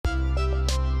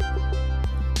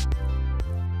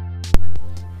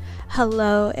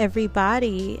Hello,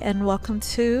 everybody, and welcome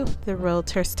to the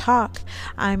Realtors Talk.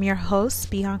 I'm your host,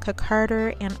 Bianca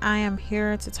Carter, and I am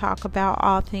here to talk about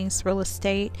all things real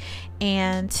estate.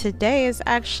 And today is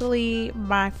actually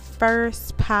my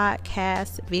first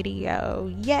podcast video.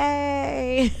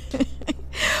 Yay!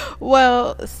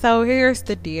 Well, so here's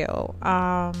the deal.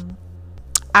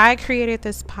 I created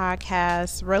this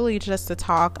podcast really just to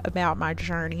talk about my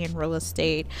journey in real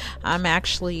estate. I'm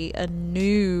actually a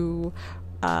new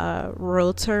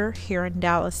realtor here in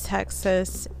Dallas,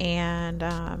 Texas, and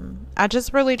I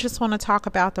just want to talk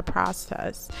about the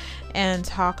process and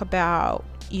talk about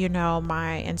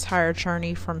my entire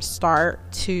journey from start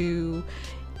to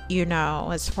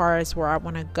as far as where I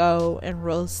want to go in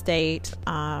real estate.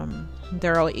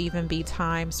 There'll even be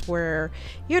times where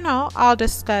I'll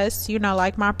discuss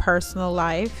like my personal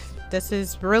life. This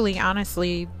is really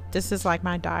honestly, this is like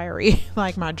my diary,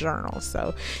 like my journal.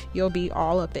 So you'll be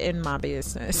all up in my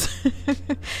business.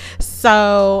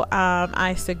 So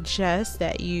I suggest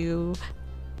that you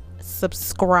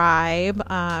subscribe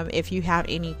if you have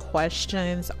any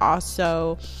questions.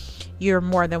 Also, you're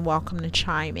more than welcome to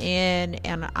chime in,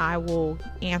 and I will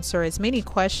answer as many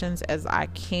questions as I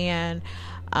can.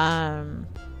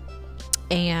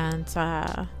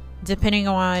 Depending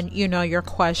on, your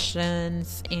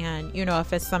questions and,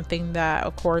 if it's something that,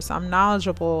 of course, I'm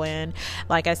knowledgeable in.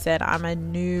 Like I said, I'm a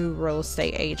new real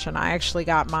estate agent. I actually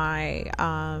got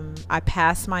I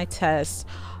passed my test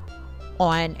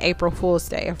on April Fool's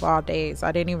Day of all days.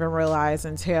 I didn't even realize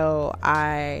until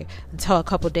a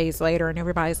couple days later, and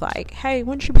everybody's like, hey,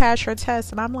 when did you pass your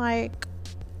test? And I'm like,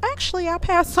 actually, I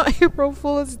passed on April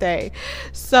Fool's Day.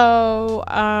 So,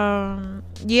 actually,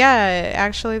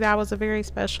 that was a very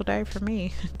special day for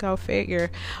me. Go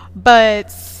figure.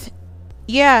 But,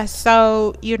 yeah,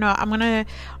 so,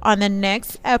 on the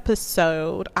next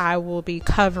episode, I will be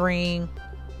covering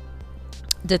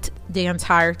the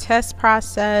entire test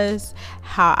process,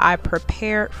 how I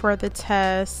prepared for the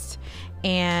test,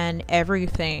 and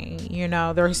everything.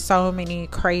 There's so many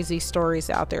crazy stories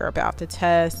out there about the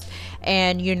test,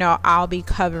 and I'll be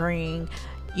covering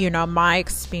my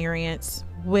experience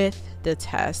with the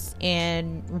test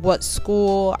and what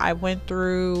school I went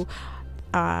through,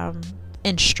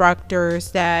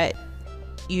 instructors that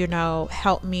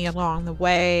helped me along the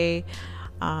way,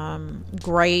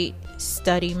 great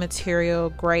study material,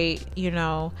 great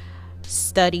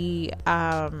study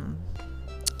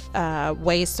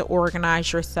ways to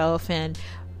organize yourself and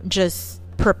just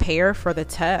prepare for the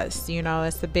test.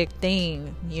 It's a big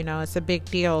thing, it's a big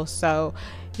deal. So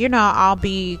I'll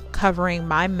be covering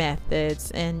my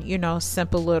methods and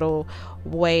simple little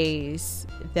ways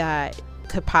that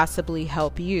could possibly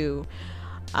help you.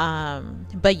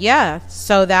 But yeah,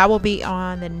 so that will be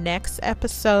on the next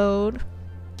episode.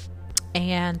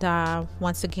 And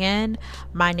once again,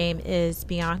 my name is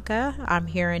Bianca. I'm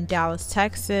here in Dallas,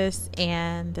 Texas,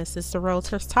 and this is the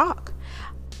Realtors Talk.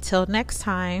 Till next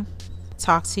time,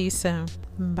 talk to you soon.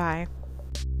 Bye.